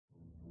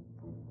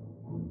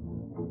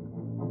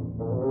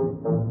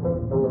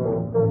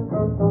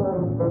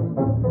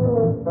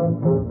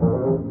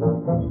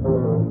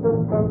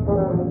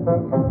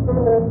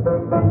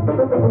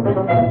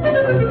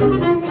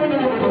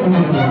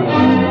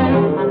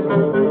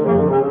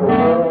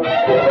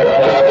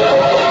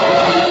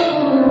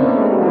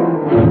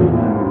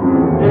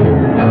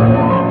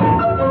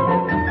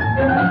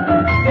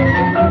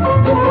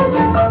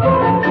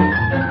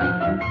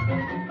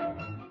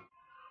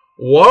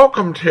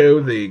Welcome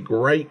to the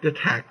Great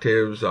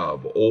Detectives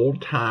of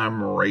Old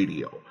Time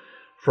Radio.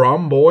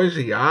 From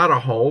Boise,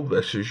 Idaho,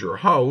 this is your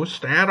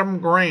host, Adam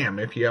Graham.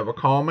 If you have a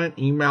comment,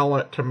 email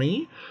it to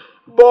me,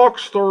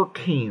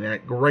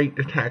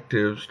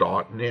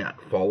 box13@greatdetectives.net.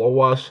 Follow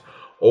us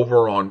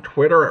over on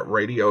Twitter at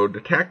Radio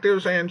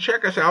Detectives, and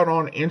check us out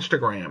on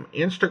Instagram,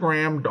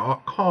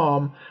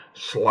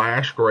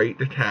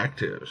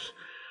 instagram.com/greatdetectives.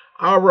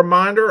 A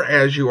reminder,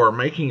 as you are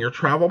making your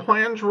travel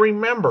plans,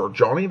 remember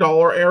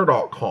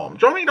JohnnyDollarAir.com.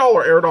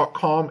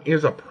 JohnnyDollarAir.com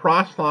is a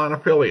Priceline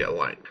affiliate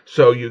link,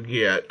 so you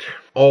get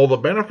all the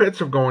benefits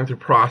of going through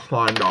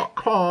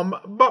Priceline.com,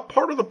 but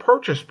part of the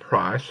purchase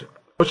price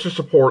was to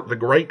support the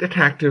Great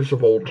Detectives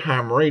of Old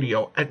Time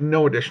Radio at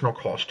no additional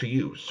cost to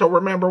you. So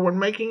remember, when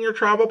making your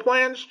travel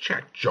plans,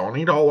 check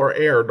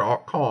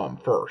JohnnyDollarAir.com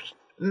first.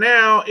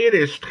 Now it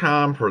is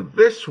time for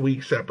this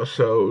week's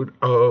episode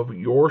of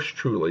yours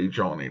truly,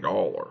 Johnny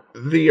Dollar.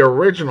 The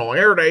original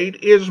air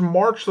date is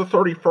March the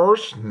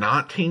 31st,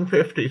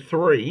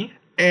 1953,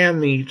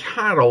 and the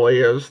title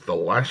is The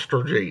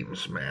Lester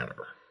James Matter.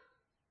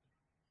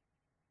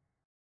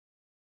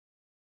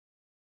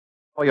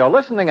 For your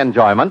listening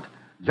enjoyment,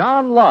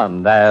 John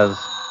Lund as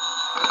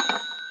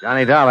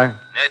Johnny Dollar.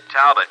 Ned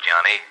Talbot,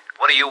 Johnny.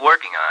 What are you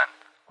working on?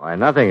 Why,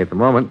 nothing at the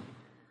moment.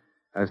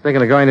 I was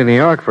thinking of going to New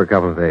York for a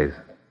couple of days.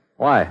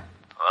 Why?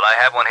 Well, I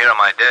have one here on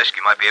my desk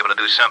you might be able to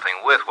do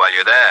something with while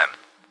you're there.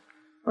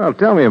 Well,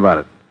 tell me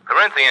about it.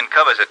 Corinthian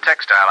covers a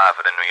textile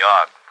outfit in New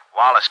York,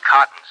 Wallace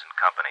Cottons and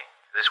Company.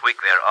 This week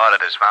their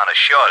auditors found a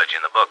shortage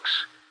in the books.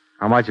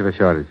 How much of a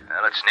shortage?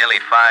 Well, it's nearly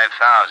 5,000.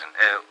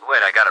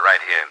 Wait, I got it right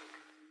here.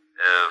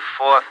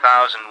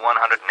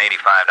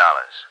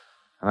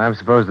 $4,185. And I'm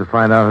supposed to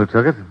find out who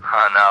took it?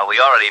 Oh, no, we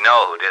already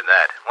know who did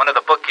that. One of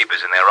the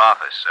bookkeepers in their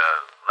office,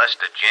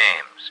 Lester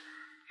James.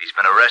 He's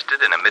been arrested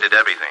and admitted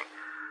everything.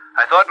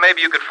 I thought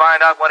maybe you could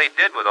find out what he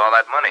did with all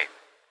that money.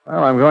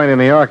 Well, I'm going to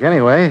New York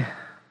anyway.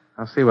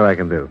 I'll see what I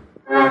can do.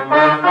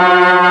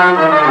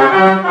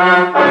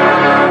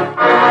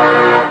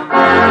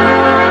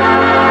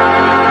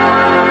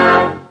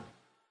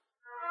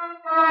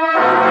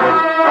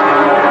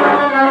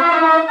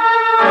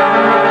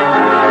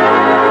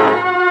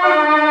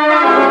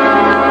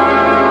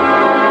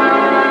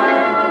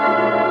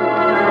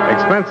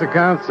 Expense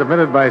account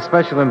submitted by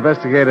Special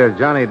Investigator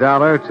Johnny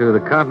Dollar to the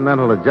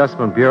Continental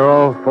Adjustment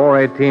Bureau,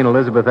 418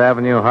 Elizabeth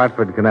Avenue,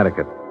 Hartford,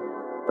 Connecticut.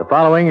 The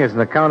following is an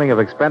accounting of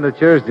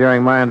expenditures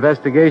during my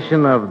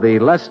investigation of the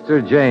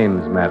Lester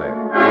James matter.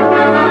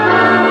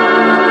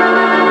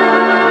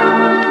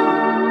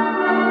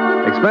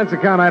 Expense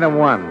account item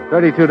 1,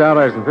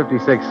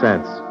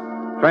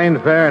 $32.56. Train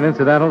fare and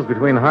incidentals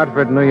between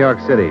Hartford and New York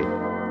City.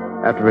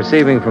 After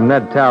receiving from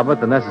Ned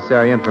Talbot the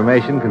necessary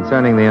information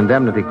concerning the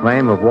indemnity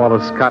claim of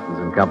Wallace Cottons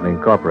and Company,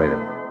 Incorporated.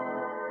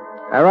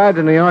 I arrived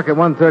in New York at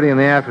 1:30 in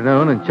the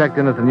afternoon and checked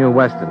in at the New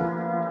Weston.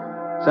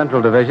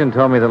 Central Division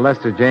told me that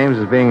Lester James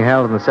is being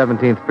held in the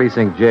 17th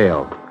Precinct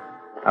Jail.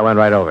 I went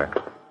right over.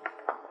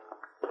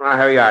 Well,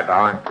 here you are,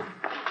 darling.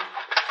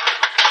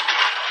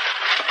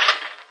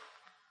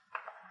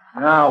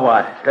 Now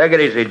what? Take it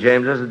easy,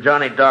 James. This is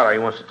Johnny Dollar. He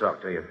wants to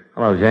talk to you.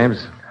 Hello,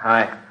 James.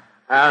 Hi.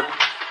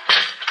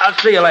 I'll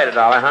see you later,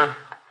 Dollar, huh?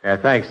 Yeah,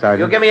 thanks, Sergeant.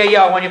 You'll give me a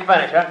yell when you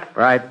finish, huh?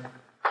 Right.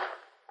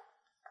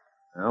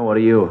 Well, what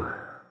are you?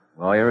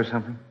 Lawyer or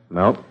something?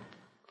 Nope.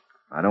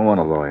 I don't want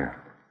a lawyer.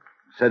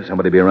 Said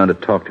somebody be around to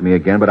talk to me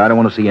again, but I don't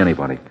want to see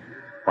anybody.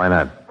 Why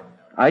not?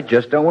 I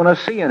just don't want to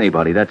see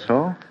anybody, that's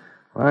all.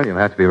 Well, you'll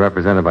have to be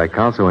represented by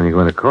counsel when you go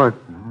into court.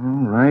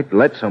 All right,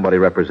 let somebody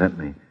represent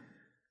me.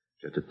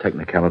 Just a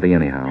technicality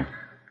anyhow.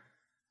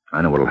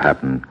 I know what'll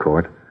happen in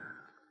court.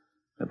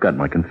 I've got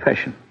my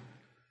confession.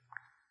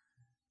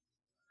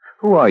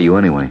 Who are you,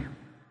 anyway?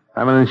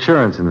 I'm an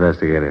insurance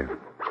investigator.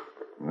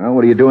 Well,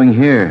 what are you doing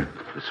here?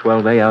 It's a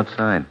swell day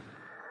outside.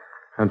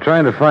 I'm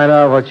trying to find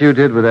out what you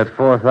did with that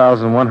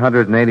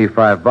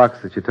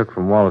 $4,185 that you took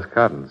from Wallace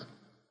Cottons.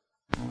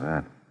 Oh,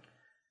 that.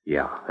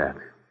 Yeah, that.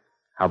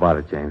 How about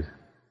it, James?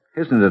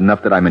 Isn't it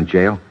enough that I'm in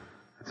jail?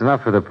 It's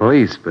enough for the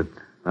police, but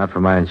not for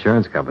my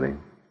insurance company.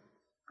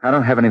 I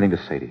don't have anything to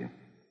say to you.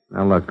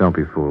 Now, look, don't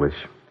be foolish.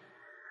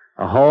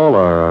 A whole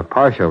or a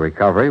partial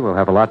recovery will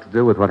have a lot to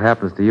do with what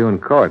happens to you in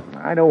court.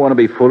 I don't want to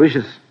be foolish.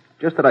 It's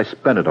just that I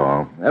spent it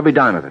all. Every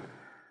dime of it.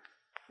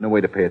 No way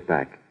to pay it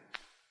back.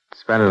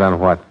 Spend it on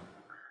what?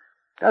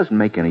 Doesn't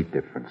make any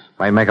difference.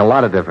 Might make a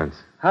lot of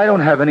difference. I don't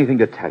have anything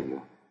to tell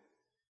you.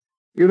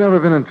 You've never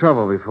been in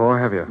trouble before,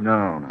 have you?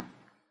 No.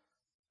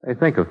 They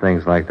think of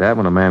things like that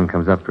when a man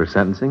comes up for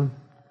sentencing.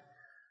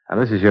 Now,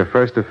 this is your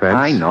first offense.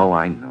 I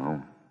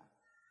know.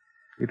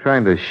 You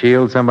trying to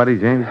shield somebody,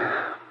 James?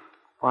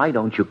 Why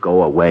don't you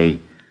go away?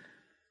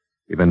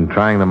 You been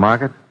trying the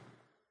market?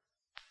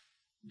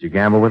 Did you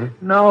gamble with it?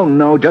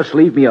 No, just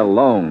leave me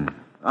alone.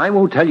 I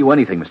won't tell you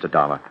anything, Mr.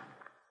 Dollar.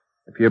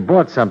 If you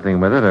bought something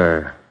with it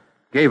or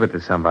gave it to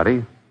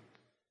somebody,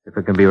 if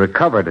it can be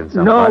recovered in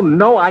some way.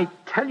 No, I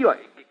tell you,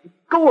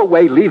 go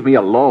away, leave me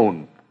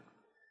alone.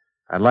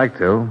 I'd like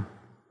to,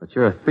 but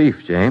you're a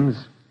thief,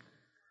 James,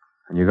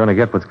 and you're going to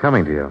get what's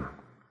coming to you.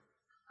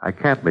 I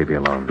can't leave you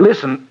alone.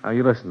 Listen. Now,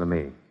 you listen to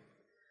me.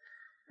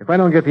 If I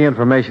don't get the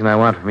information I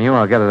want from you,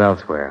 I'll get it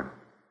elsewhere.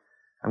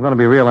 I'm going to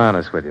be real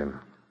honest with you.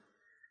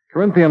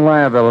 Corinthian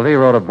Liability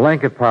wrote a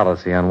blanket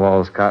policy on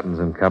Walls, Cottons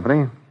and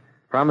Company,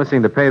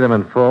 promising to pay them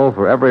in full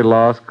for every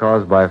loss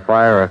caused by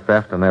fire or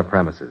theft on their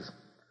premises.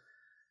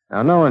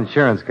 Now, no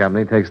insurance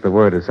company takes the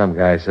word of some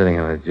guy sitting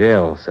in a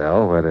jail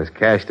cell where there's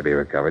cash to be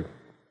recovered.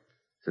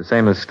 It's the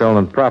same as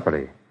stolen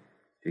property.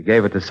 If you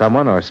gave it to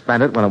someone or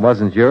spent it when it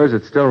wasn't yours,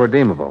 it's still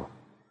redeemable.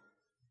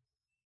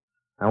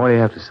 Now, what do you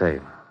have to say?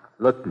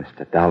 Look,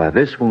 Mr. Dollar,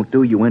 this won't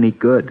do you any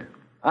good.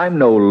 I'm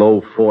no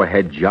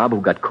low-forehead job who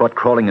got caught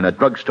crawling in a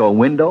drugstore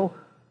window.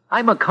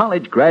 I'm a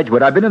college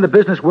graduate. I've been in the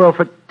business world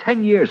for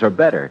 10 years or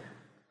better.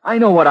 I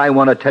know what I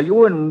want to tell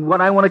you and what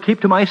I want to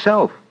keep to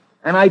myself.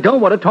 And I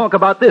don't want to talk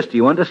about this, do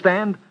you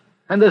understand?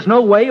 And there's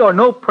no way or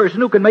no person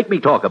who can make me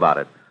talk about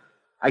it.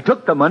 I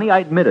took the money, I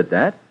admitted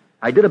that.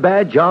 I did a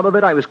bad job of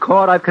it, I was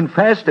caught, I've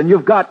confessed, and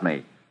you've got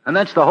me. And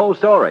that's the whole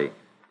story.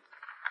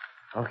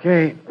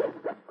 Okay.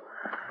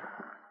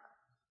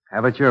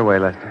 Have it your way,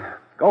 Lester.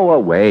 Go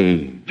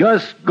away.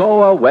 Just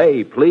go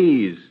away,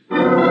 please.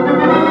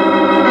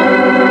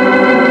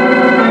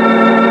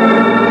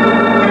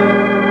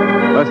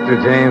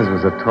 Lester James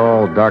was a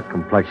tall,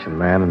 dark-complexioned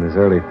man in his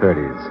early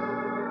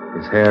 30s.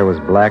 His hair was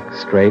black,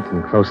 straight,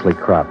 and closely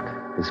cropped.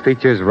 His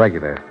features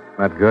regular.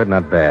 Not good,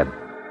 not bad.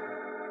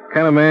 The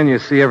kind of man you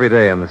see every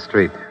day on the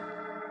street.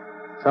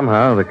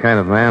 Somehow, the kind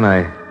of man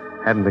I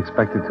hadn't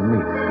expected to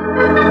meet.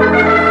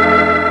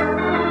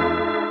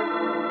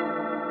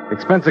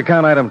 Expense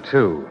account item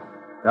 2,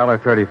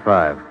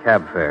 $1.35,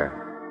 cab fare.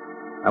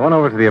 I went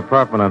over to the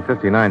apartment on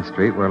 59th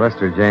Street where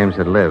Lester James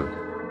had lived.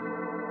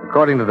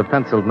 According to the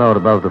penciled note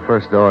above the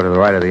first door to the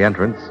right of the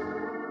entrance,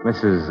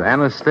 Mrs.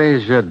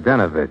 Anastasia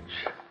Denovich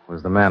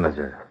was the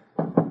manager.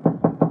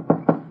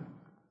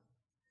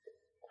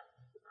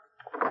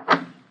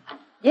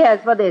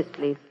 Yes, what is,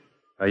 please?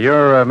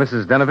 You're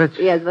Mrs. Denovich?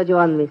 Yes, what you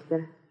want,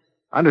 mister?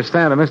 I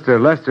understand that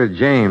Mr. Lester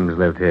James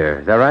lived here.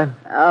 Is that right?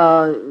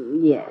 Oh,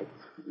 yes.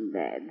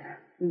 Bad.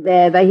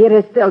 Bad. I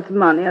hear he steals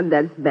money, and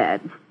that's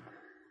bad.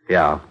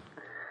 Yeah.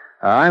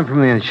 I'm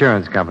from the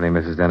insurance company,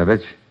 Mrs.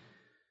 Denovich.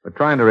 We're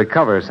trying to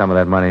recover some of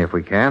that money if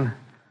we can.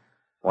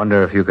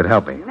 Wonder if you could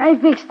help me. I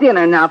fixed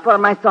dinner now for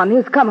my son.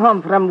 He's come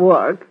home from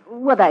work.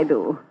 What I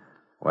do?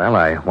 Well,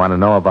 I want to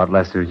know about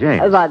Lester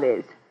James. What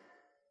is?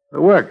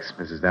 The works,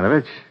 Mrs.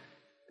 Denovich.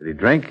 Did he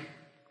drink?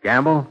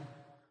 Gamble?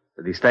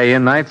 Did he stay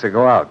in nights or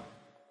go out?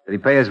 Did he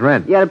pay his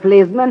rent? You're a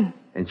policeman?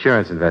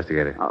 Insurance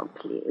investigator. Oh,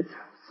 please.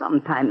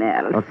 Sometime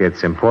else. Okay,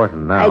 it's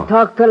important now. I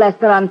talked to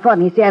Lester on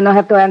phone. He said I don't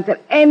have to answer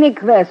any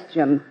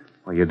question.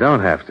 Well, you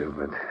don't have to,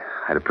 but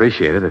I'd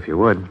appreciate it if you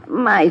would.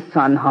 My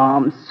son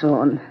home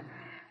soon.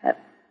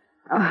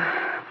 All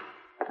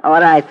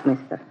right,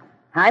 mister.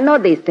 I know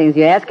these things.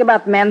 You ask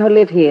about men who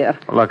live here.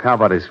 Well, look, how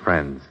about his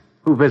friends?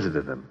 Who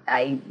visited them?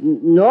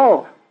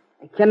 No.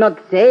 I cannot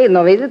say.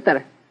 No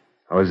visitor.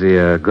 Was he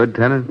a good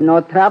tenant?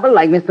 No trouble,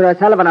 like Mr.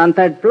 O'Sullivan on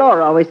third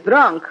floor, always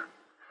drunk.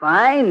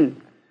 Fine.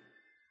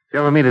 Did you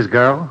ever meet his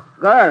girl?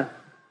 Girl?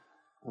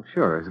 Well,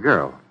 sure, his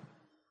girl.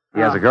 He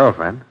has a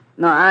girlfriend.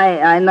 No,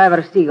 I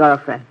never see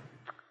girlfriend.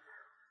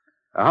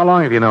 How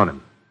long have you known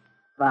him?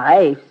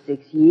 5,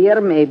 6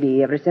 years,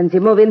 maybe, ever since he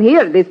moved in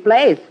here, this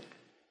place.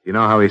 You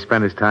know how he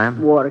spent his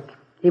time? Work.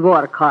 He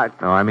work hard.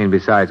 No, I mean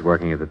besides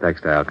working at the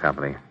textile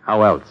company.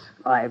 How else?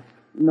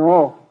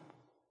 No.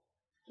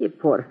 He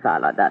poor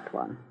fellow, that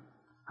one.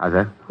 How's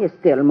that? He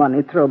steal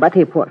money, true, but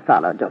he poor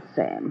fellow just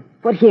same.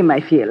 For him,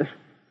 I feel.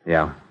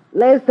 Yeah.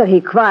 Lester,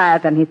 he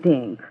quiet and he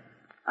think.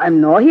 I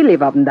know he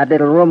live up in that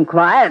little room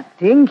quiet.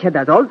 Think, he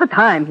does all the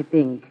time, he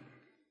think.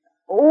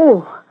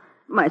 Oh,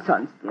 my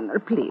son's dinner,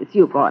 please,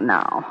 you go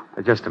now.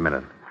 Just a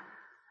minute.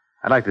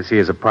 I'd like to see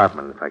his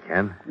apartment, if I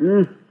can.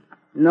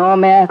 No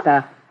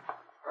matter.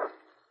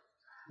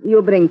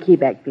 You bring key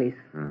back, please.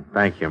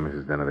 Thank you,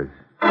 Mrs. Denovich.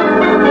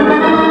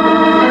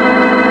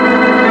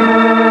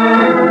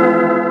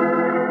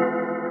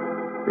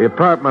 The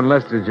apartment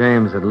Lester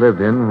James had lived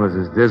in was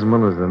as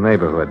dismal as the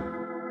neighborhood.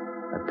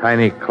 A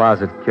tiny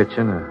closet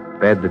kitchen, a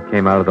bed that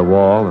came out of the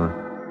wall, and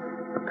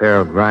a pair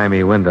of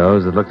grimy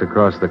windows that looked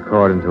across the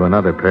court into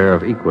another pair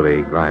of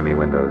equally grimy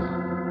windows.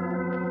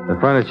 The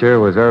furniture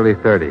was early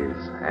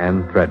 30s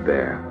and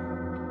threadbare.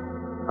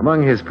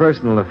 Among his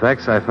personal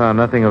effects, I found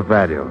nothing of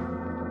value.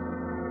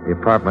 The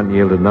apartment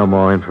yielded no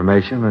more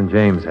information than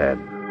James had.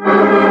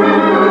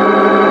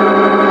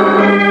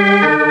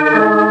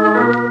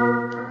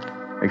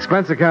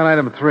 Expense account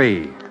item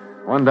 3,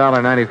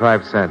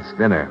 $1.95,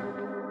 dinner.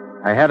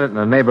 I had it in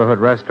a neighborhood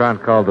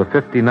restaurant called the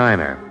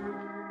 59er.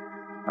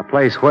 A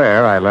place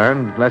where, I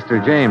learned, Lester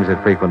James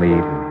had frequently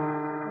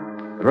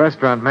eaten. The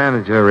restaurant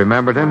manager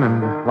remembered him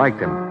and liked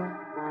him.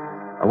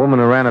 A woman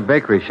who ran a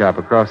bakery shop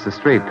across the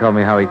street told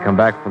me how he'd come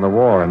back from the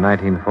war in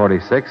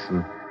 1946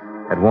 and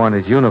had worn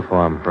his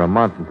uniform for a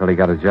month until he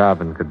got a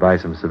job and could buy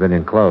some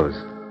civilian clothes.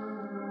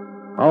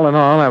 All in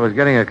all, I was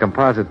getting a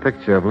composite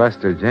picture of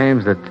Lester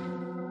James that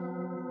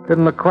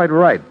didn't look quite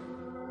right.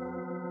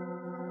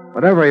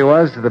 Whatever he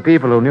was to the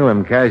people who knew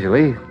him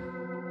casually,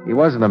 He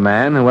wasn't a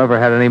man who ever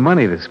had any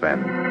money to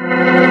spend.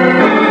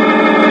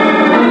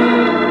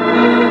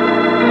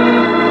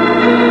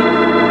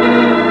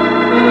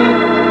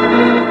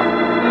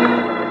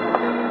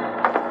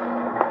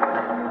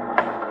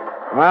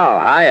 Well,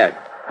 hiya.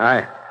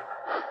 Hi.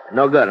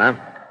 No good, huh?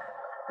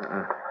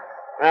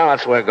 Well,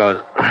 that's where it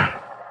goes.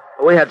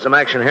 We had some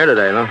action here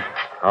today, no?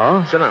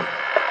 Oh? Sit down.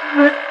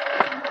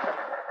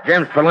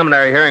 James'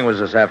 preliminary hearing was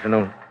this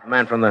afternoon. A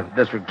man from the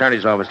district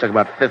attorney's office took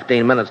about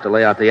 15 minutes to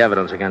lay out the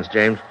evidence against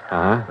James.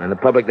 Uh-huh. And the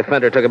public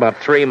defender took about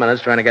 3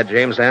 minutes trying to get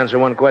James to answer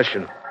one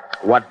question.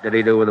 What did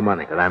he do with the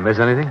money? Did I miss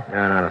anything?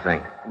 No, not a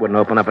thing. Wouldn't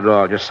open up at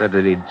all. Just said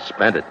that he'd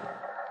spent it.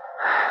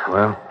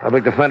 Well,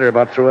 Public defender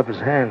about threw up his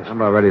hands. I'm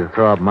about ready to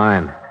throw up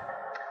mine.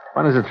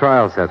 When is the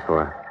trial set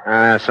for?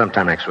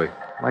 Sometime next week.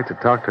 I'd like to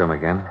talk to him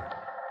again.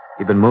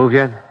 He been moved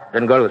yet?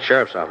 Didn't go to the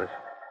sheriff's office.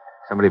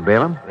 Somebody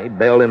bail him? He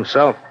bailed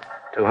himself.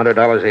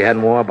 $200 he had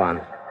in war bond.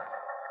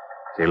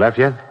 Has he left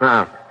yet?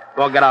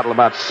 We'll get out till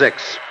about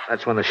 6.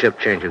 That's when the shift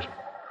changes.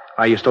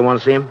 You still want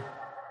to see him?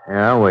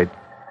 Yeah, I'll wait.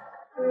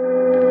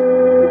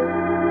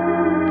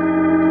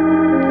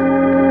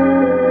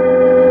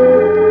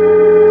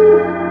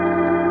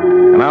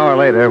 An hour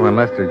later, when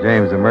Lester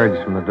James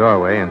emerged from the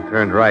doorway and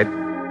turned right,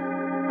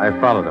 I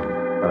followed him,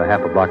 about a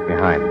half a block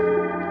behind.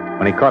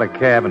 When he caught a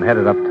cab and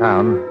headed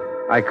uptown,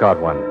 I caught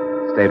one,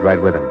 stayed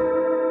right with him.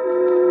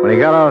 When he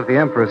got out at the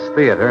Empress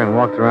Theater and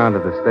walked around to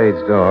the stage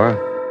door,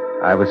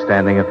 I was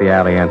standing at the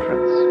alley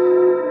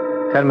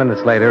entrance. 10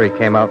 minutes later, he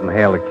came out and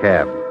hailed a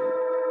cab.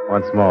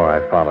 Once more, I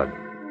followed.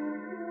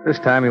 This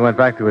time, he went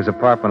back to his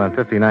apartment on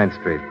 59th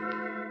Street.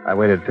 I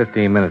waited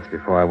 15 minutes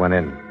before I went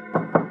in.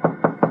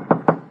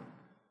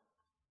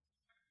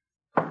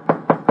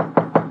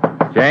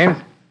 James?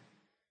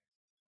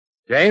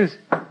 James?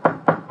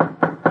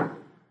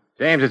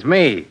 James, it's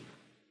me.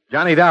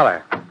 Johnny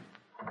Dollar.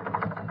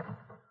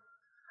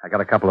 I got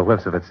a couple of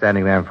whiffs of it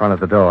standing there in front of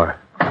the door.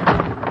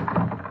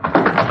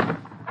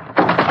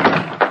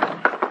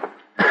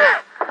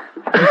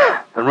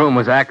 The room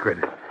was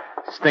acrid,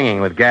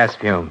 stinging with gas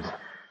fumes,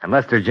 and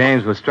Lester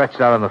James was stretched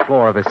out on the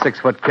floor of his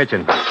 6-foot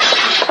kitchen.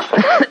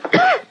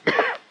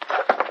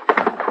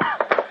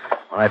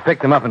 When I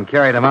picked him up and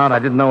carried him out, I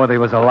didn't know whether he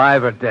was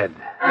alive or dead.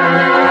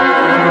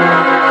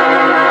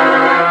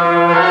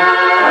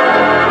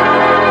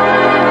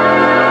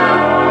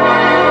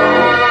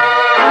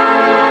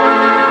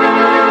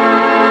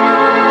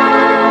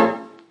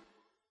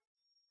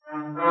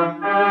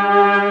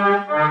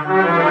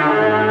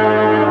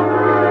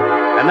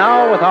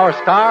 Our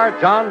star,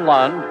 John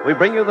Lund, we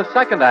bring you the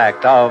second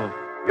act of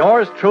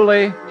Yours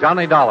Truly,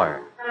 Johnny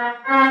Dollar.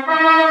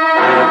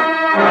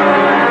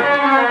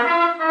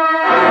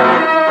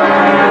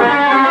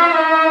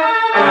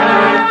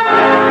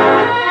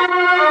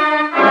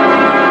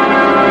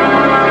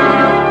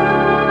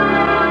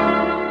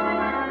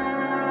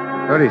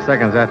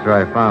 Seconds after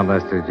I found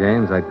Lester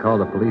James, I'd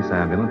called a police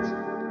ambulance.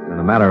 In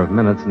a matter of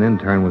minutes, an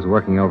intern was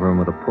working over him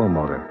with a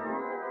pulmotor.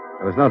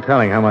 There was no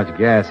telling how much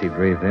gas he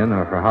breathed in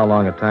or for how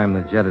long a time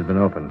the jet had been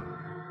open.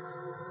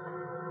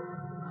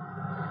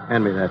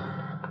 Hand me that.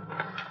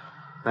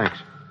 Thanks.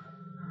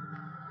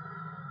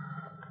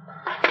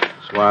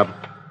 Swab.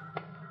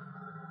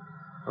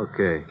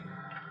 Okay.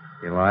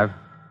 You alive?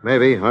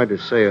 Maybe. Hard to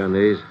say on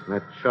these.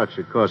 That shot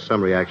should cause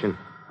some reaction.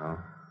 Oh.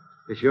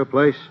 This your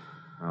place?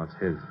 No, it's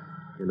his.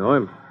 You know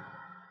him?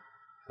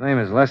 His name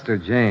is Lester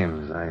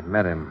James. I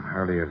met him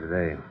earlier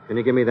today. Can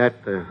you give me that?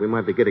 We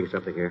might be getting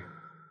something here.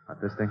 What,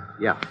 this thing?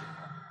 Yeah.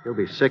 He'll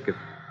be sick if...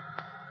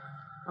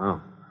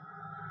 Oh.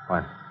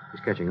 What?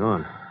 He's catching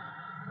on.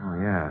 Oh,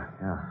 yeah.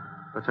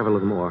 Let's have a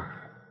little more.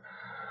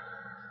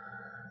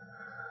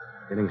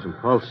 Getting some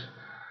pulse.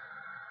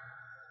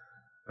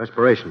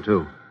 Respiration,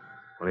 too.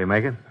 Will you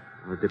make it?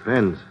 Well, it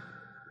depends.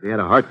 If he had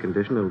a heart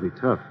condition, it'll be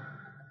tough.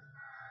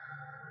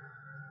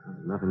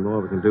 There's nothing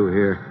more we can do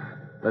here.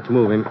 Let's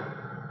move him.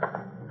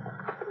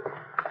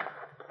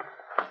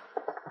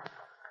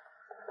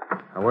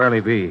 Now, where'll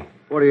he be?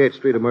 48th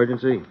Street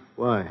emergency.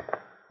 Why?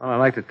 Well, I'd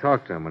like to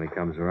talk to him when he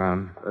comes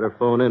around. Better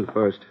phone in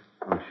first.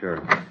 Oh,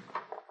 sure.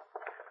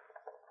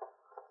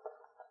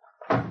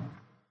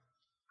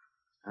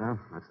 Well,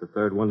 that's the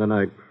third one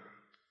tonight.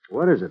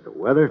 What is it, the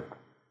weather?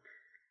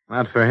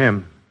 Not for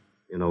him.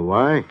 You know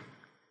why?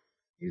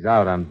 He's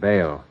out on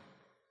bail.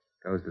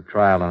 Goes to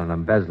trial on an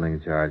embezzling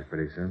charge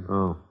pretty soon.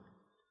 Oh.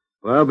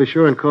 Well, be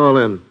sure and call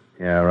in.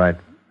 Yeah, right.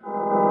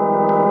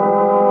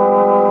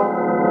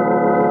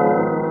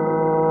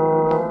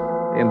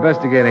 The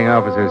investigating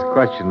officers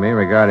questioned me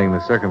regarding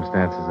the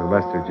circumstances of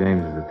Lester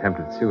James's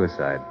attempted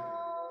suicide.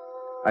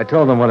 I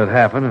told them what had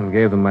happened and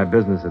gave them my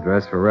business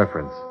address for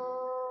reference.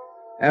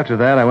 After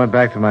that, I went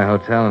back to my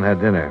hotel and had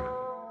dinner.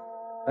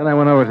 Then I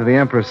went over to the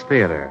Empress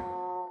Theater.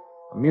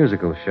 A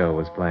musical show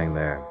was playing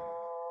there,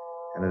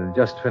 and it had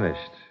just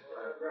finished.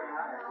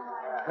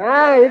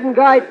 I didn't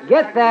quite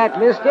get that,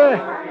 mister.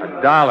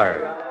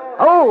 $1.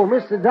 Oh,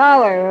 Mr.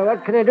 Dollar,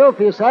 what can I do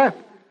for you, sir?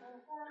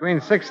 Between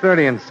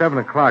 6:30 and 7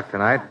 o'clock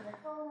tonight,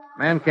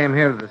 man came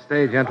here to the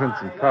stage entrance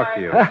and talked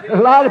to you.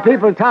 A lot of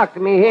people talk to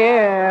me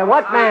here.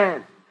 What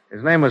man?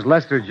 His name was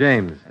Lester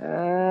James.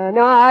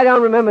 No, I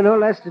don't remember no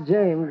Lester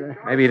James.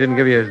 Maybe he didn't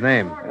give you his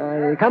name.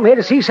 You come here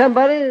to see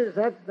somebody? Is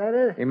that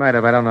it? He might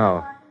have, I don't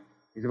know.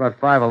 He's about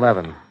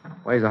 5'11",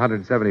 weighs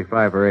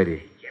 175 or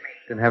 80.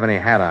 Didn't have any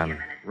hat on,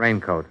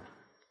 raincoat,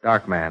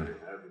 dark man.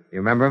 You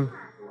remember him?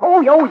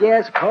 Oh,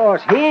 yes, of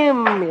course.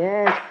 Him,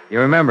 yes. You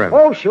remember him?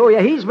 Oh, sure,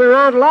 yeah. He's been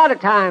around a lot of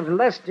times.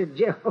 Lester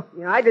James.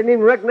 I didn't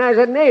even recognize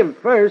that name at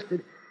first.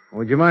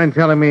 Would you mind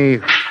telling me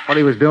what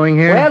he was doing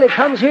here? Well, he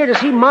comes here to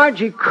see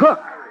Margie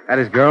Cook. That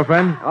his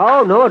girlfriend?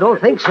 Oh, no, I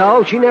don't think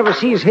so. She never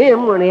sees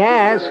him when he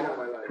asks.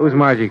 Who's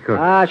Margie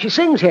Cook? She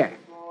sings here.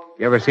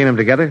 You ever seen them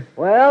together?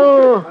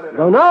 Well,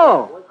 don't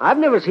know. I've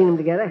never seen them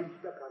together.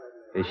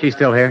 Is she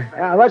still here?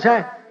 What's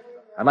that?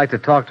 I'd like to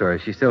talk to her.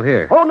 Is she still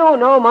here? Oh,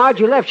 no,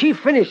 Margie left. She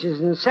finishes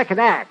in the second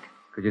act.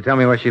 Could you tell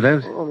me where she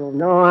lives? Oh,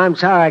 no, I'm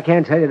sorry. I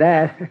can't tell you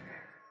that.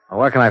 Well,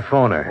 where can I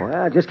phone her?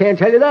 Well, I just can't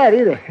tell you that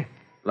either.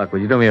 Look,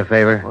 would you do me a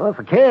favor? Well, if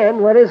I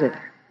can, what is it?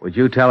 Would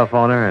you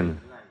telephone her and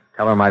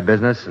tell her my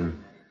business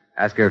and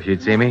ask her if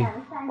she'd see me?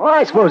 Well,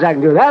 I suppose I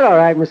can do that all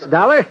right, Mr.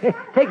 Dollar.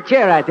 Take a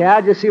chair right there.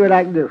 I'll just see what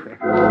I can do for you.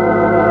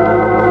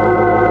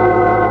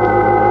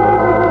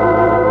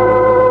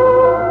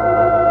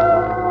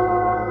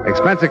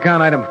 Expense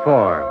account item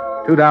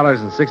 4,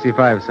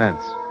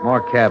 $2.65.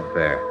 More cab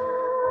fare.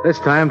 This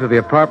time to the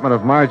apartment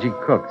of Margie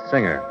Cook,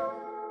 singer.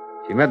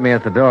 She met me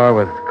at the door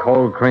with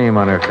cold cream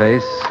on her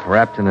face,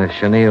 wrapped in a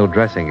chenille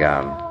dressing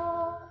gown.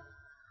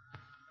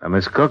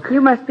 Miss Cook?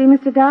 You must be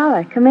Mr.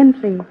 Dollar. Come in,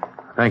 please.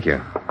 Thank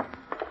you.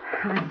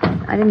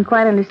 I didn't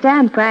quite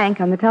understand Frank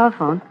on the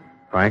telephone.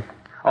 Frank?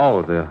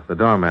 Oh, the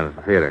doorman at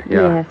the theater.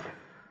 Yeah. Yes.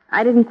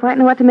 I didn't quite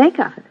know what to make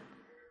of it.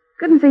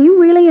 Goodness, are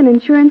you really an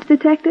insurance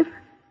detective?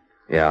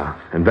 Yeah,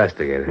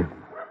 investigator.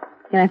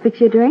 Can I fix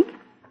you a drink?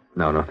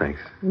 No,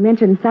 thanks. You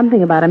mentioned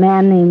something about a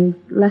man named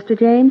Lester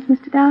James,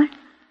 Mr. Dollar?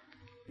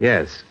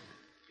 Yes.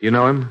 You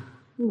know him?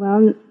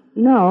 Well,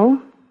 no,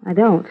 I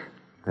don't.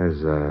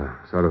 There's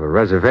sort of a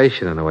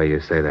reservation in the way you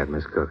say that,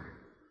 Miss Cook.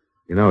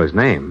 You know his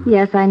name?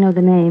 Yes, I know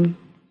the name.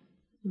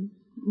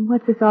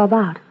 What's this all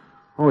about?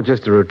 Oh,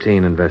 just a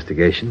routine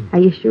investigation. Are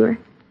you sure?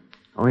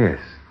 Oh, yes.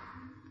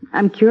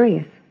 I'm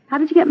curious. How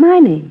did you get my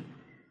name?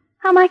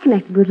 How am I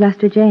connected with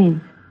Lester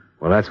James?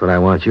 Well, that's what I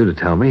want you to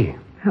tell me.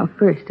 Oh,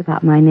 first,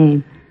 about my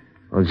name.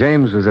 Well,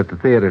 James was at the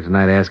theater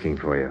tonight asking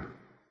for you.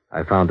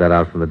 I found that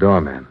out from the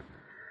doorman.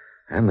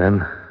 And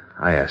then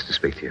I asked to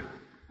speak to you.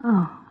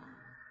 Oh.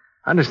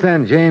 I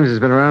understand James has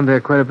been around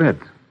there quite a bit.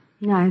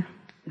 I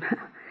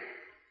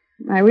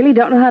really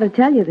don't know how to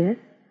tell you this.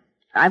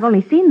 I've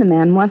only seen the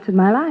man once in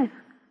my life.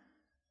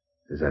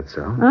 Is that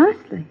so?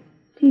 Honestly.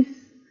 He's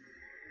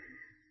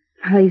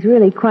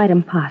really quite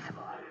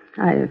impossible.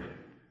 Oh,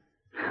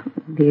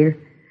 dear.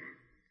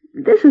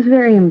 This is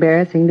very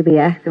embarrassing to be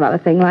asked about a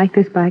thing like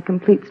this by a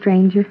complete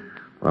stranger.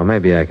 Well,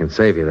 maybe I can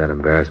save you that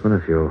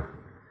embarrassment if you'll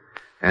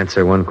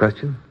answer one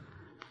question.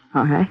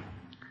 All right.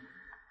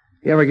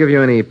 He ever give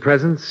you any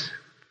presents?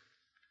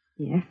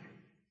 Yes.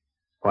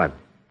 What?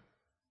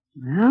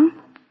 Well,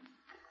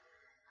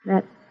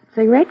 that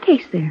cigarette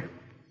case there.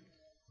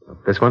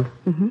 This one?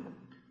 Mm-hmm.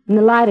 And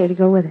the lighter to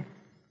go with it.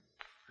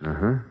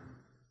 Uh-huh.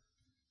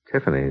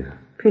 Tiffany's.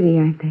 Pretty,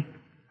 aren't they?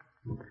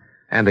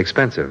 And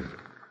expensive.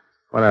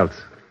 What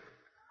else?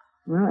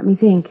 Well, let me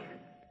think.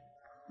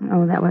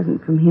 Oh, that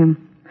wasn't from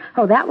him.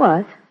 Oh, that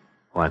was.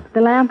 What?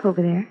 The lamp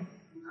over there.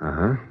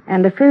 Uh-huh.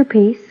 And a fur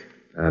piece.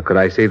 Could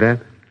I see that?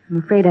 I'm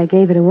afraid I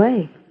gave it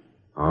away.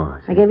 Oh,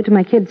 I see. I gave it to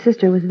my kid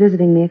sister who was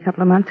visiting me a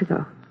couple of months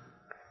ago.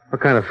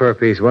 What kind of fur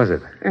piece was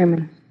it?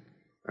 Ermine.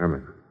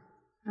 Ermine.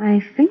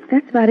 I think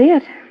that's about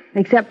it.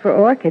 Except for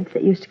orchids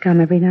that used to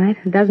come every night.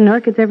 A dozen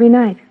orchids every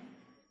night.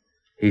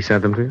 He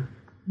sent them to you?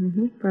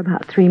 Mm-hmm. For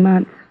about 3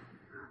 months.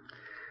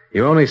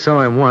 You only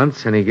saw him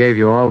once, and he gave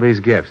you all these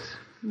gifts.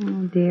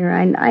 Oh, dear.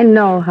 I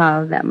know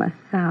how that must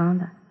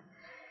sound.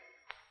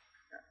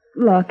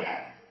 Look,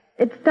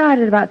 it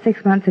started about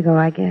 6 months ago,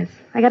 I guess.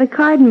 I got a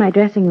card in my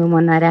dressing room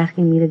one night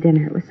asking me to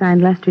dinner. It was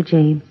signed Lester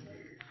James.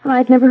 Well,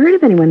 I'd never heard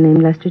of anyone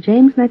named Lester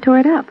James, and I tore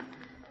it up.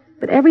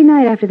 But every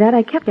night after that,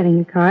 I kept getting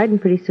the card, and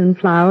pretty soon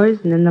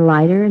flowers, and then the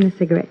lighter, and the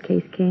cigarette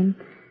case came.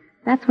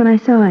 That's when I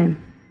saw him.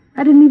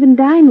 I didn't even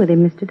dine with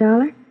him, Mr.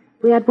 Dollar.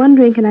 We had one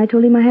drink, and I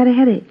told him I had a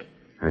headache.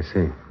 I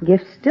see.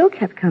 Gifts still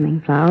kept coming,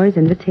 flowers,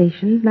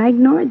 invitations, and I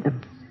ignored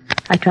them.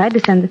 I tried to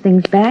send the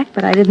things back,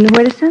 but I didn't know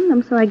where to send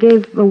them, so I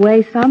gave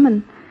away some,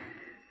 and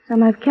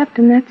some I've kept,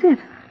 and that's it.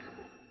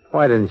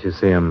 Why didn't you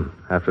see him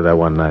after that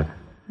one night?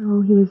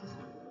 Oh, he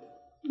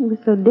was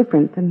so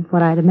different than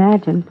what I'd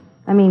imagined.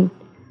 I mean,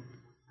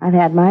 I've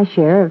had my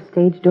share of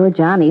stage door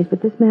Johnnies,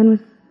 but this man was...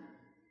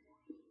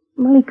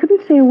 Well, he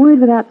couldn't say a word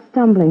without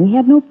stumbling. He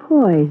had no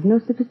poise, no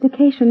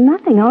sophistication,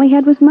 nothing. All he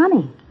had was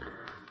money.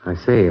 I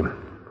see.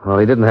 Well,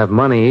 he didn't have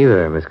money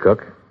either, Miss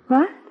Cook.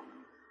 What?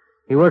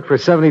 He worked for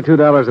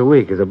 $72 a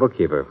week as a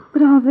bookkeeper.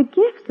 But all the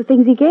gifts, the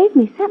things he gave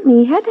me, sent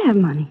me, he had to have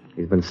money.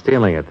 He's been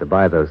stealing it to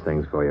buy those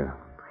things for you.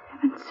 For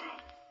heaven's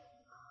sake.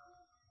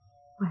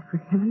 Why, for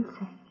heaven's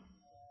sake.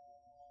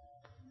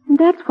 And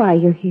that's why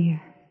you're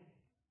here.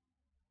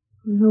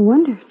 No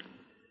wonder.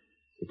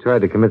 He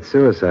tried to commit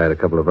suicide a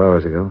couple of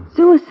hours ago.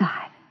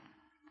 Suicide?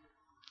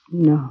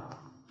 No.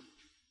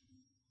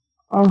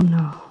 Oh,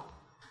 no.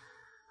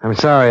 I'm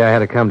sorry I had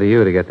to come to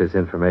you to get this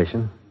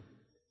information.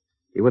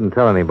 He wouldn't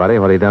tell anybody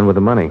what he'd done with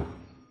the money.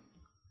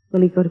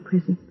 Will he go to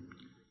prison?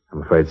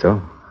 I'm afraid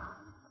so.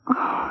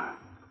 Oh,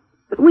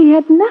 but we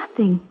had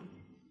nothing.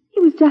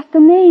 He was just a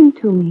name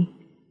to me.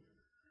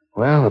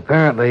 Well,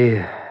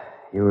 apparently,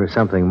 you were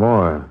something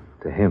more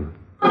to him.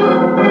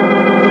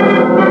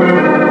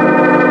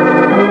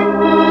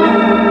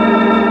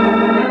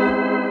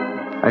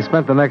 I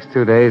spent the next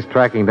 2 days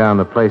tracking down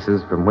the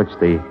places from which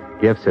the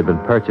gifts had been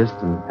purchased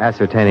and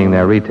ascertaining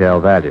their retail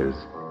values.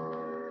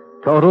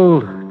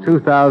 Totaled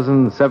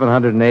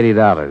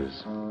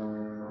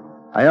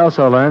 $2,780. I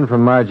also learned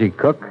from Margie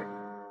Cook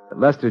that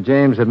Lester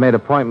James had made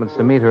appointments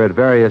to meet her at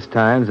various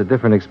times at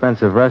different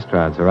expensive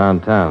restaurants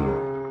around town.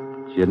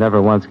 She had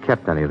never once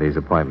kept any of these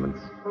appointments.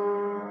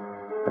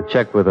 A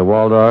check with the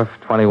Waldorf,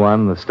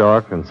 21, the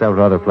Stork, and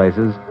several other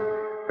places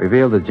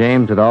revealed that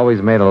James had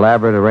always made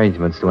elaborate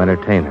arrangements to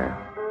entertain her.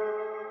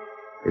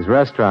 His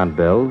restaurant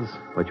bills,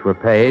 which were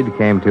paid,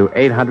 came to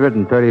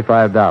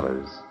 $835.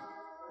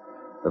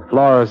 The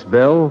florist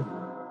bill,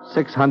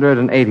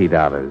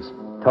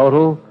 $680.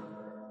 Total,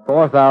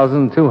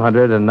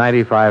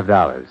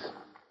 $4,295.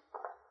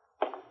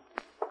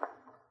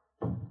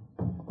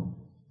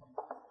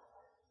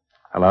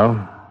 Hello?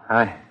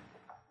 Hi.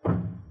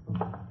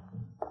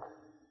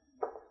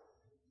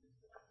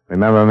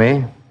 Remember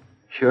me?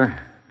 Sure.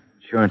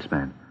 Insurance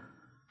man.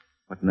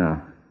 What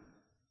now?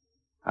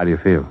 How do you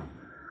feel?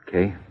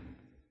 Okay.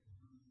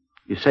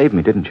 You saved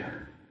me, didn't you?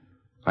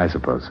 I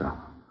suppose so.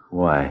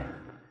 Why?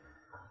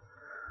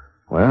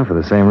 Well, for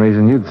the same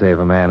reason you'd save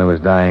a man who was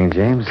dying,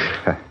 James.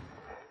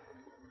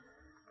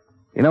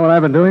 You know what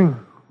I've been doing?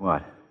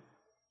 What?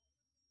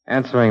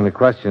 Answering the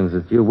questions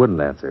that you wouldn't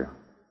answer.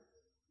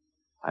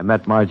 I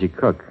met Margie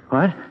Cook.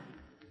 What?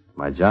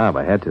 My job,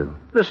 I had to.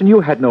 Listen,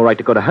 you had no right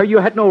to go to her. You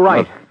had no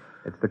right. Look,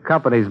 it's the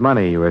company's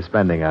money you were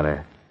spending on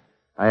her.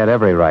 I had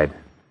every right.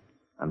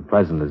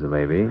 Unpleasant as it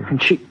may be.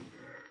 And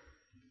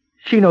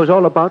she knows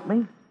all about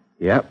me?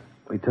 Yep.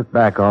 We took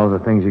back all the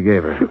things you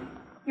gave her.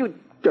 You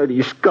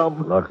dirty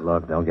scum. Look,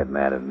 don't get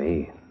mad at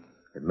me.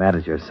 Get mad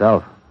at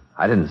yourself.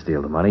 I didn't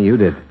steal the money. You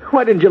did.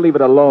 Why didn't you leave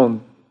it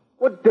alone?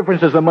 What difference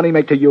does the money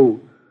make to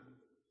you?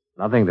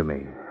 Nothing to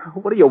me.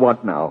 What do you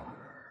want now?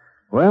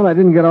 Well, I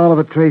didn't get all of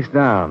it traced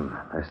down.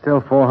 There's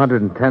still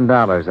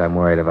 $410 I'm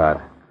worried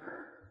about.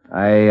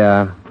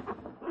 Yeah.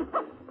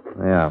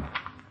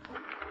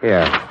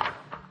 Here.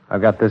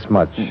 I've got this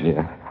much.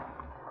 Yeah.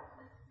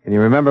 Can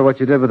you remember what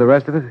you did with the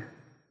rest of it?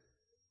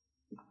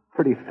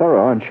 Pretty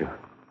thorough, aren't you?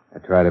 I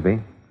try to be.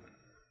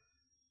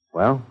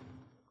 Well?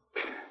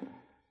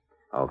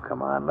 Oh,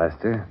 come on,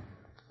 Lester.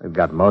 We've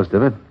got most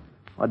of it.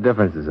 What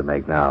difference does it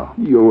make now?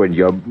 You and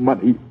your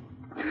money.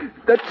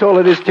 That's all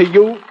it is to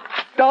you.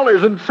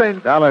 Dollars and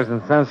cents. Dollars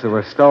and cents that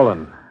were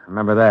stolen.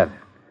 Remember that.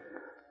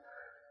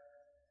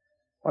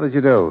 What did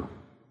you do?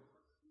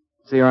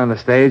 See her on the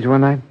stage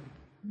one night?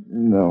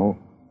 No.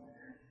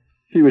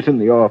 She was in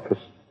the office.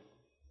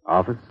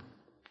 Office?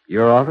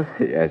 Your office?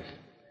 Yes.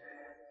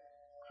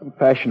 Some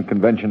fashion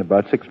convention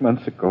about 6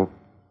 months ago.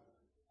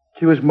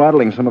 She was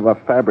modeling some of our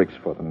fabrics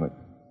for them. The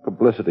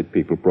publicity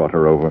people brought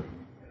her over.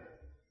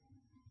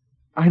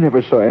 I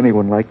never saw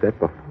anyone like that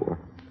before.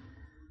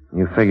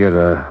 You figured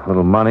a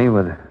little money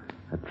would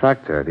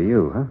attract her to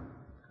you, huh?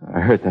 I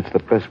heard that's the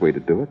best way to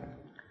do it.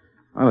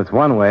 Well, it's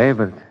one way,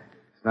 but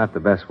it's not the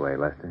best way,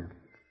 Lester.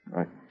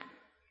 Right.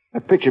 I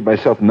pictured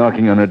myself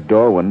knocking on her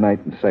door one night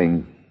and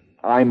saying,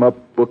 I'm a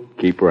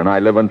bookkeeper and I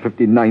live on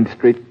 59th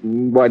Street.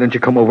 Why don't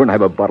you come over and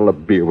have a bottle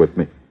of beer with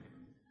me?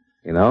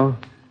 You know,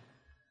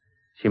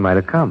 she might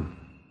have come.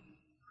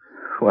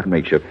 What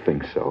makes you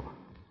think so?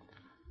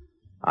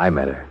 I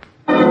met her.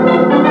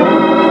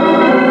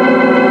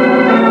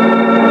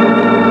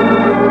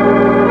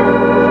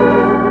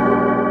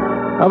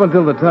 Up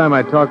until the time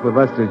I talked with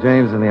Lester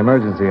James in the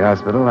emergency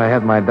hospital, I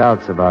had my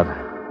doubts about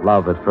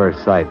love at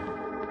first sight.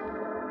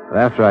 But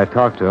after I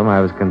talked to him,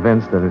 I was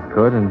convinced that it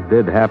could and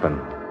did happen.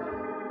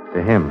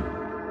 To him.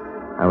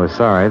 I was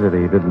sorry that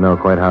he didn't know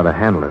quite how to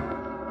handle it.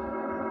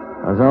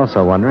 I was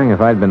also wondering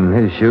if I'd been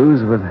in his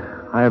shoes, would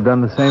I have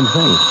done the same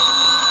thing?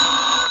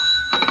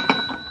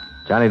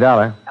 Johnny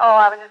Dollar. Oh,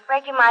 I was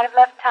afraid you might have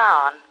left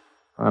town.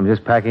 I'm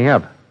just packing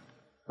up.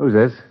 Who's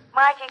this?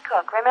 Margie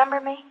Cook,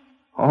 remember me?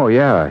 Oh,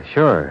 yeah,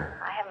 sure.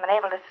 I haven't been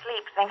able to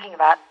sleep thinking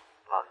about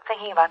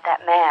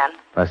that man.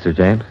 Lester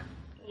James?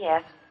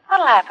 Yes.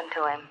 What'll happen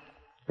to him?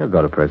 He'll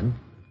go to prison.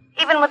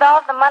 Even with all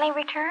of the money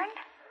returned?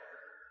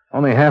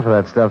 Only half of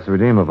that stuff's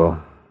redeemable.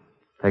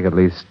 Take at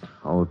least,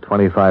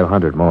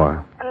 $2,500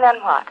 more. And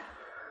then what?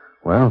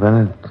 Well,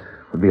 then it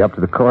would be up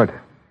to the court.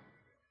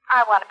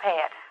 I want to pay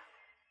it.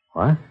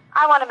 What?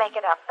 I want to make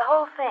it up, the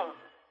whole thing.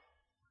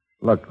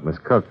 Look, Miss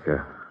Cook,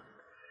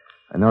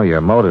 I know your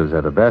motives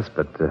are the best,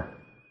 but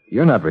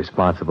you're not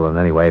responsible in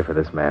any way for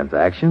this man's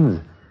actions.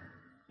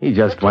 He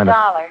just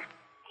 $50.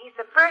 He's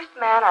the first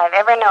man I've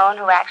ever known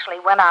who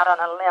actually went out on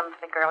a limb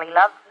for the girl he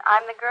loves.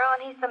 I'm the girl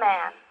and he's the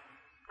man.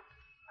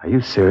 Are you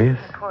serious?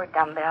 Poor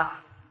Dumbbell.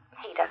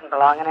 He doesn't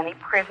belong in any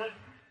prison.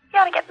 He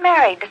ought to get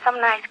married to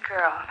some nice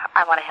girl.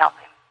 I want to help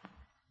him.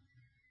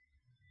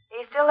 Are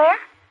you still there?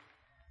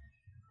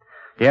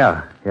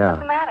 Yeah. What's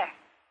the matter?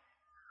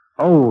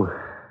 Oh,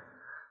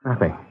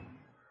 nothing.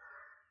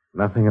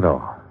 Nothing at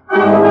all.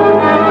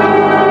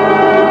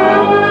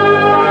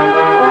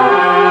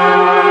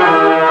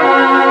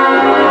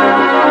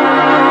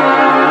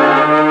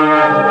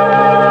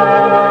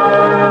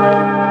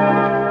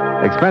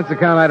 Expense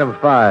account item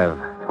 5,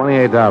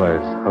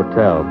 $28,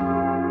 hotel.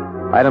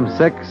 Item 6,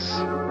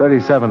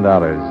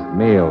 $37,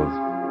 meals.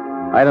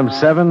 Item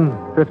 7,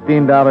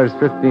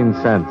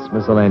 $15.15,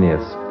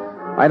 miscellaneous.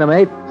 Item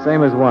 8,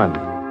 same as 1,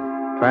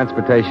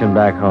 transportation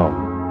back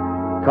home.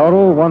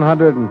 Total,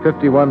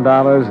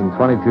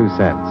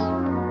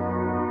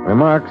 $151.22.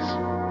 Remarks: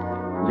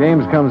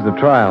 James comes to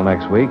trial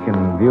next week.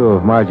 In view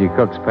of Margie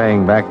Cook's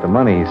paying back the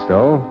money he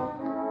stole,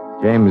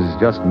 James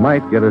just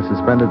might get a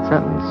suspended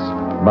sentence.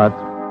 But,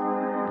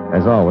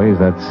 as always,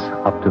 that's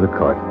up to the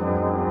court.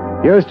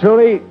 Yours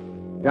truly,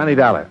 Johnny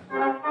Dollar.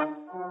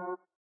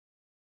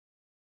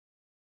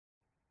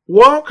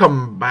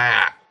 Welcome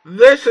back.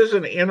 This is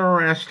an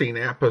interesting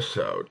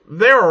episode.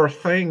 There are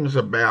things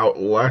about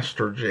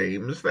Lester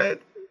James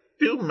that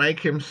do make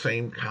him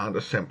seem kind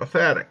of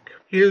sympathetic.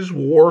 His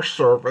war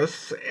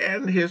service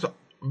and his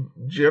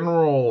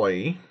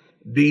generally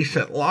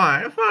decent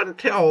life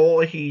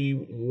until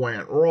he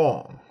went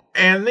wrong.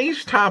 And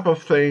these type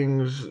of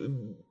things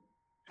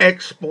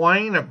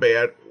explain a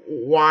bit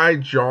why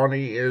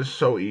Johnny is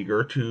so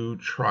eager to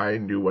try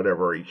and do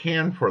whatever he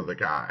can for the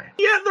guy.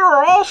 Yet there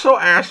are also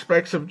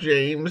aspects of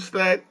James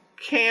that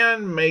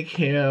can make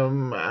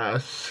him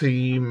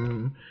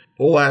seem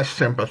less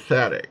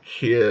sympathetic.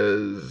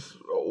 His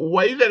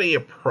way that he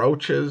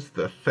approaches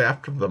the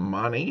theft of the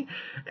money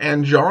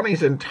and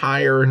Johnny's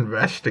entire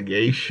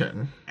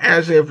investigation,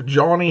 as if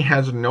Johnny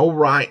has no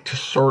right to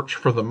search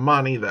for the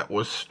money that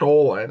was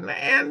stolen,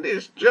 and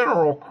his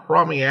general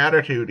crummy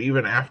attitude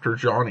even after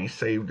Johnny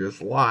saved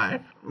his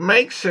life,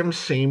 makes him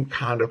seem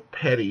kind of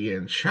petty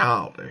and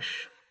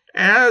childish,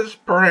 as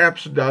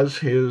perhaps does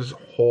his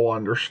whole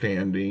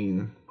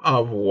understanding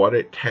of what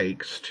it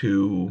takes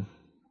to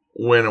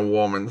win a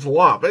woman's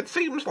love. It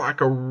seems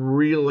like a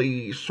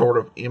really sort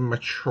of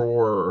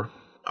immature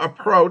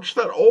approach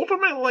that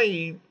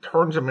ultimately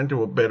turns him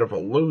into a bit of a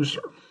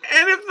loser.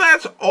 And if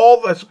that's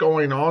all that's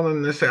going on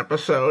in this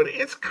episode,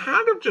 it's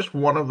kind of just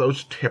one of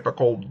those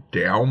typical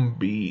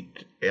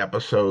downbeat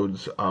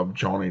episodes of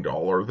Johnny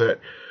Dollar that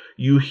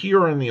you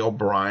hear in the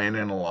O'Brien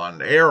and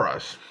Lund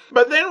eras.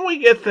 But then we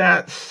get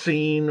that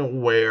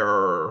scene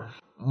where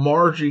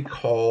Margie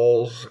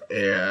calls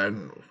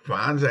and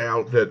finds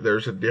out that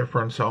there's a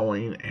difference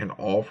owing and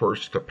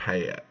offers to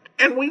pay it.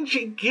 And when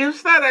she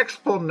gives that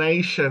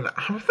explanation,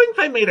 I think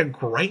they made a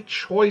great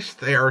choice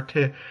there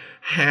to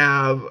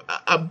have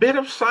a bit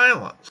of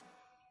silence.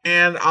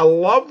 And I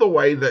love the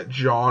way that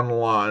John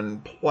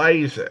Lund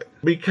plays it,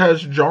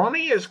 because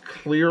Johnny is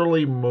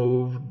clearly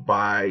moved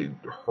by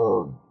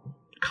her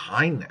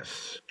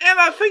kindness. And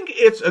I think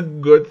it's a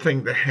good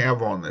thing to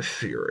have on this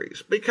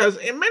series, because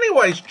in many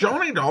ways,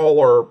 Johnny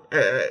Dollar,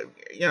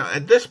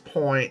 at this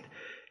point,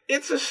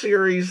 it's a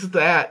series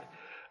that,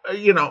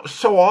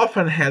 so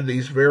often had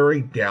these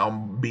very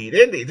downbeat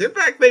endings. In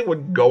fact, they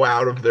would go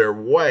out of their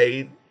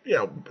way,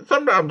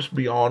 sometimes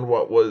beyond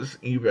what was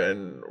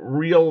even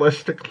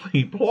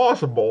realistically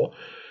plausible,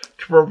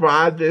 to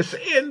provide this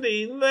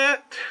ending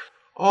that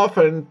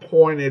often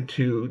pointed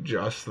to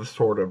just the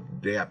sort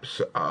of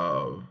depths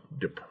of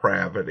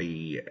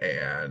depravity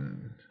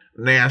and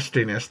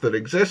nastiness that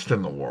exist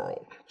in the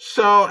world.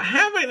 So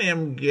having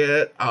him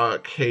get a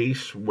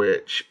case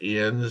which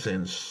ends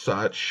in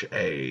such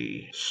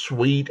a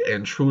sweet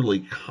and truly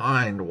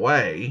kind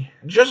way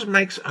just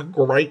makes a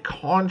great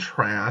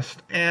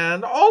contrast,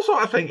 and also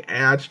I think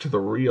adds to the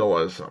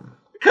realism.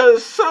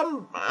 Because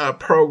some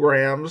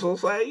programs will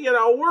say,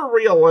 we're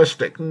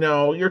realistic.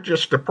 No, you're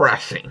just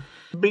depressing.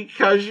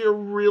 Because you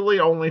really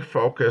only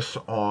focus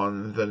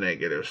on the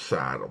negative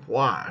side of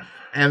life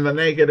and the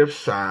negative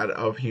side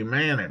of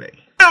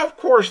humanity. Now, of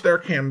course, there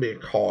can be a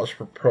cause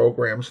for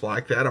programs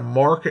like that, a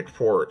market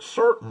for it,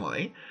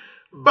 certainly.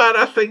 But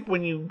I think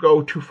when you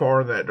go too far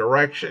in that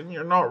direction,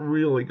 you're not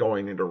really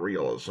going into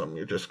realism.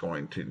 You're just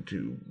going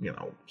into,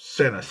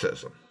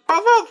 cynicism. I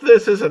thought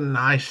this is a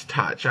nice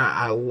touch.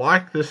 I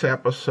like this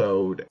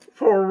episode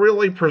for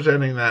really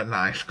presenting that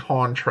nice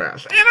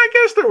contrast. And I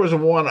guess there was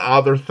one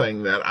other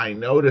thing that I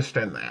noticed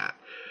in that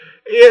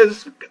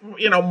is,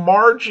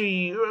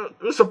 Margie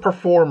is a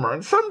performer.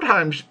 And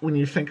sometimes when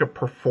you think of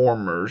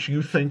performers,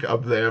 you think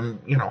of them,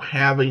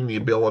 having the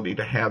ability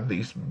to have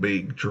these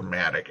big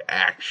dramatic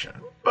action.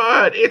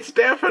 But it's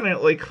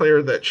definitely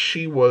clear that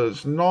she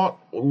was not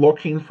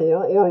looking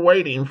for or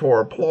waiting for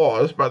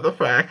applause by the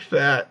fact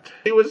that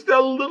she was a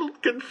little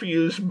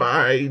confused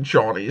by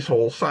Johnny's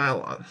whole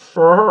silence.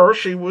 For her,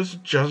 she was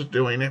just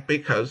doing it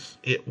because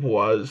it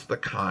was the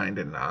kind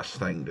and nice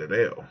thing to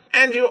do.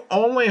 And you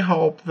only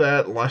hope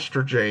that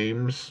Lester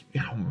James,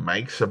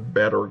 makes a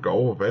better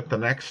go of it the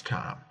next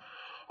time.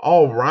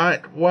 All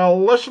right,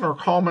 well, listener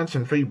comments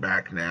and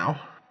feedback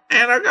now.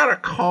 And I got a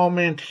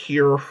comment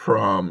here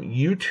from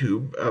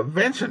YouTube.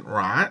 Vincent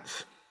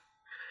writes,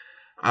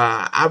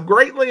 I've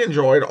greatly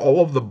enjoyed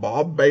all of the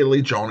Bob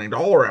Bailey Johnny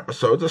Dollar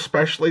episodes,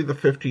 especially the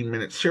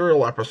 15-minute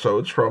serial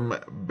episodes from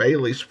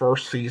Bailey's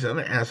first season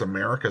as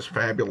America's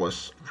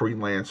fabulous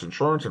freelance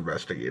insurance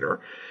investigator.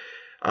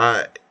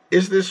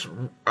 Is this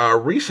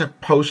recent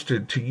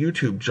posted to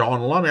YouTube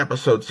John Lund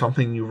episode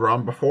something you've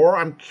run before?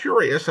 I'm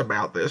curious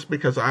about this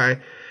because I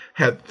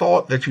had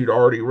thought that you'd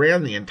already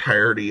ran the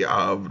entirety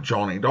of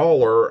Johnny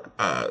Dollar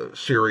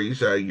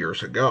series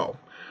years ago.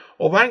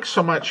 Well, thanks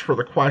so much for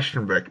the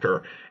question,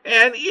 Victor.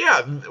 And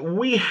yeah,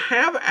 we've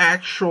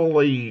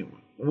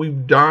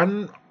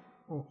done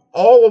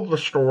all of the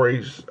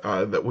stories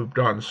that we've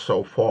done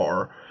so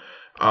far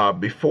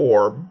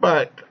before,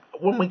 but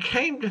when we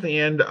came to the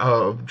end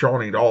of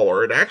Johnny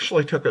Dollar, it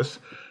actually took us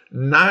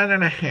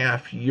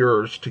 9.5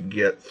 years to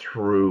get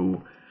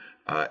through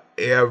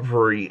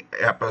every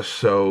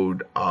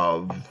episode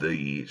of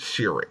the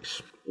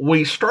series.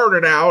 We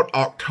started out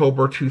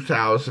October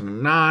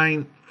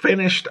 2009,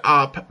 finished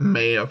up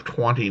May of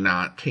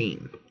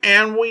 2019.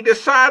 And we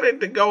decided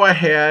to go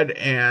ahead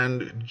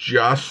and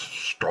just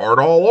start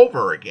all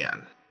over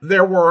again.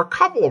 There were a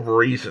couple of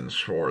reasons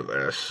for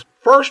this.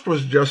 First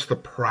was just the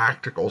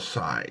practical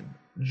side.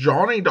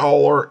 Johnny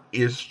Dollar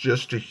is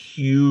just a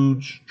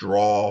huge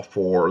draw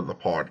for the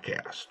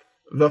podcast.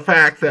 The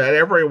fact that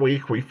every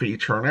week we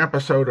feature an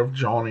episode of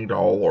Johnny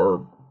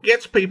Dollar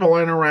gets people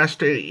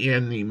interested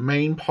in the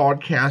main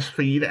podcast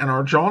feed, and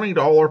our Johnny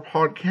Dollar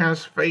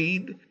podcast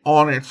feed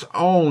on its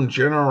own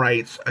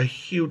generates a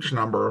huge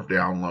number of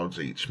downloads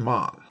each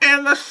month.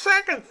 And the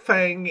second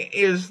thing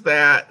is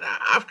that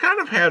I've kind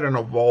of had an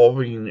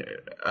evolving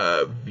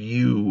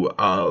view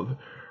of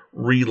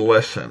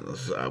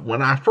re-listens.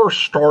 When I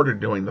first started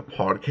doing the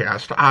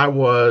podcast, I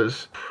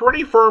was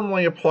pretty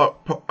firmly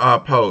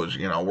opposed.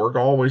 We're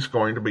always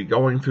going to be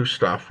going through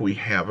stuff we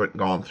haven't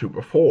gone through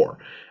before.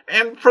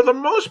 And for the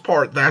most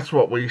part, that's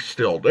what we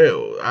still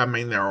do. I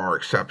mean, there are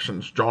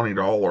exceptions. Johnny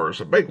Dollar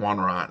is a big one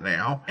right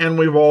now. And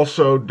we've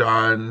also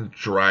done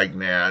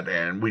Dragnet,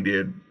 and we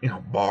did,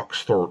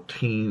 Box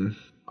 13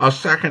 a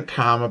second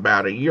time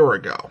about a year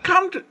ago.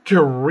 Come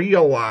to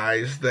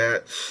realize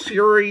that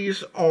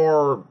series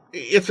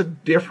it's a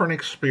different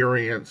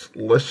experience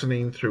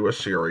listening through a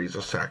series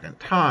a second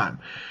time.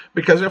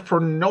 Because if for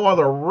no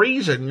other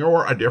reason,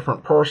 you're a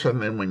different person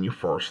than when you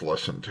first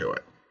listened to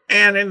it.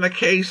 And in the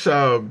case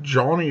of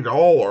Johnny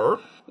Dollar,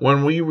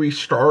 when we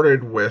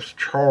restarted with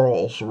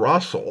Charles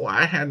Russell,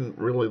 I hadn't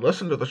really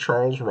listened to the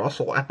Charles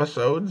Russell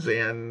episodes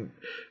in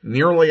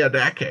nearly a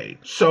decade.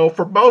 So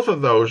for both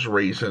of those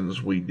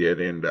reasons, we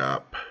did end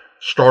up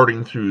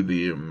starting through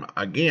them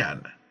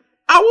again.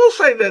 I will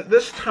say that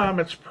this time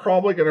it's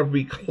probably going to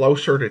be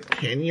closer to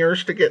 10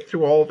 years to get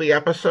through all the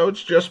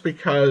episodes, just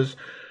because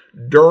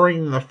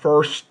during the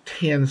first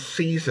 10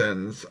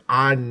 seasons,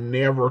 I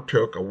never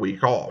took a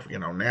week off.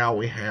 Now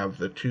we have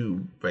the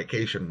 2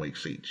 vacation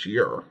weeks each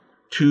year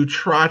to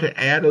try to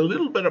add a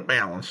little bit of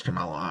balance to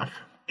my life.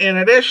 In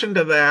addition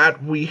to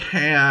that, we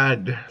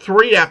had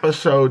 3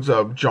 episodes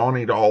of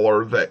Johnny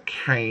Dollar that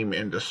came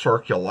into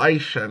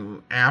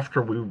circulation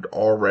after we'd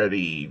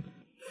already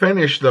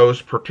finished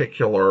those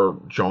particular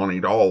Johnny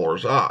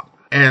Dollars up.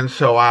 And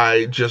so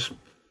I just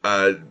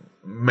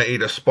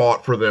made a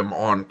spot for them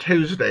on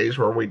Tuesdays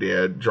where we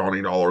did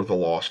Johnny Dollar The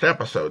Lost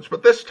episodes.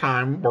 But this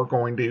time we're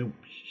going to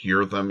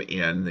hear them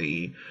in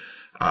the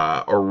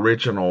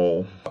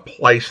original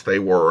place they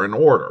were in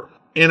order.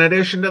 In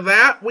addition to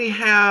that, we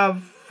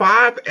have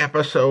 5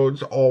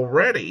 episodes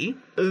already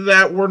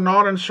that were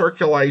not in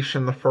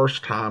circulation the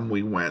first time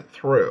we went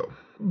through,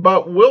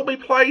 but will be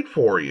played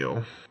for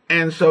you.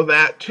 And so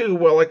that too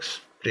will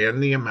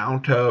extend the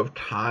amount of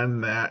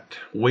time that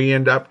we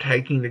end up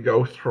taking to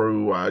go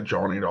through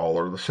Johnny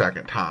Dollar the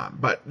second time.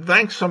 But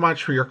thanks so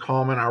much for your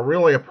comment. I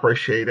really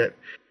appreciate it.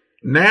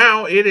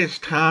 Now it is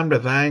time to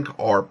thank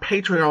our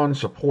Patreon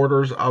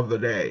supporters of the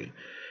day.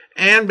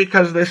 And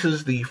because this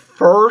is the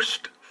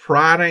first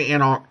Friday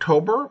in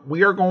October,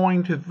 we are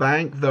going to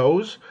thank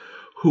those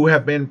who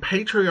have been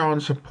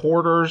Patreon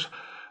supporters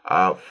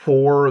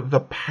for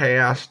the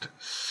past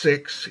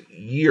 6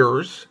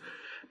 years.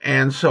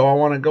 And so I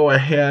want to go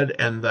ahead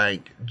and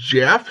thank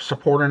Jeff,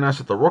 supporting us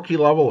at the rookie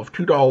level of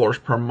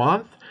 $2 per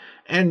month,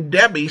 and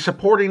Debbie,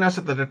 supporting us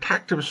at the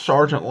detective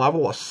sergeant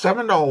level of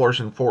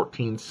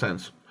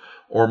 $7.14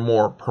 or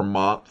more per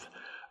month.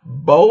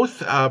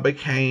 Both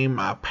became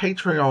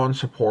Patreon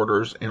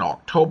supporters in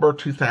October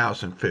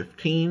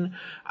 2015.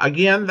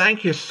 Again,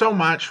 thank you so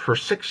much for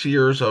 6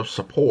 years of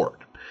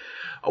support.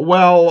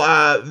 Well,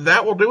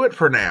 that will do it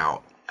for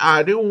now.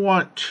 I do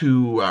want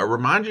to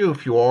remind you,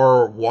 if you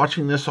are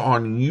watching this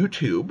on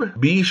YouTube,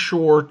 be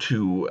sure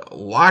to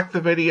like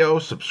the video,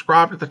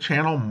 subscribe to the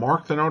channel,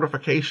 mark the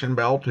notification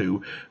bell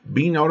to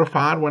be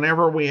notified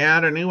whenever we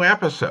add a new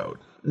episode.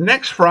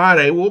 Next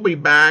Friday, we'll be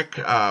back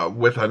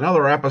with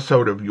another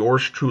episode of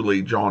yours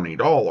truly, Johnny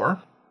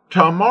Dollar.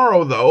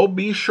 Tomorrow, though,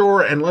 be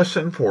sure and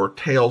listen for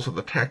Tales of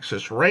the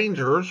Texas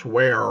Rangers,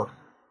 where...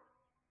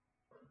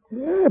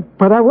 Yeah,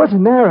 but I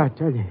wasn't there, I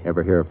tell you.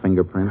 Ever hear of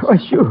fingerprints? Oh,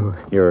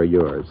 sure. Here are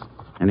yours.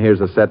 And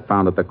here's a set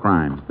found at the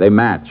crime. They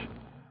match.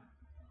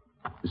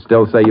 You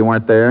still say you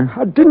weren't there?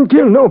 I didn't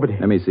kill nobody.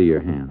 Let me see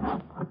your hands.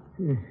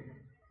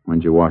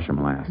 When'd you wash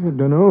them last? I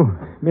don't know.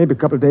 Maybe a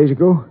couple of days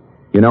ago.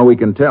 You know, we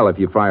can tell if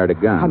you fired a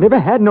gun. I never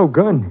had no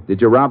gun.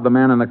 Did you rob the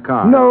man in the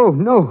car? No.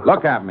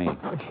 Look at me.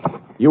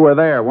 You were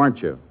there,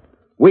 weren't you?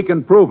 We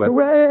can prove it.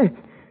 Well,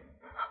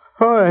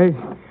 all right,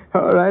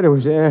 I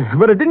was there.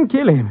 But I didn't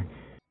kill him.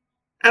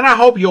 And I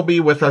hope you'll be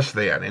with us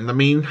then. In the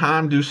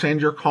meantime, do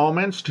send your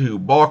comments to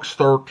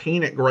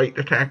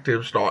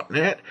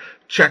box13@greatdetectives.net.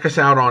 Check us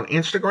out on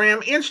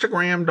Instagram,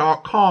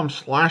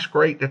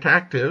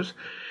 instagram.com/greatdetectives.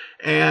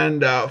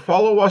 And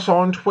follow us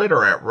on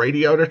Twitter at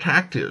Radio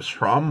Detectives.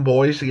 From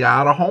Boise,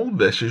 Idaho,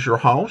 this is your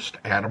host,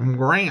 Adam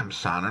Graham,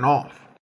 signing off.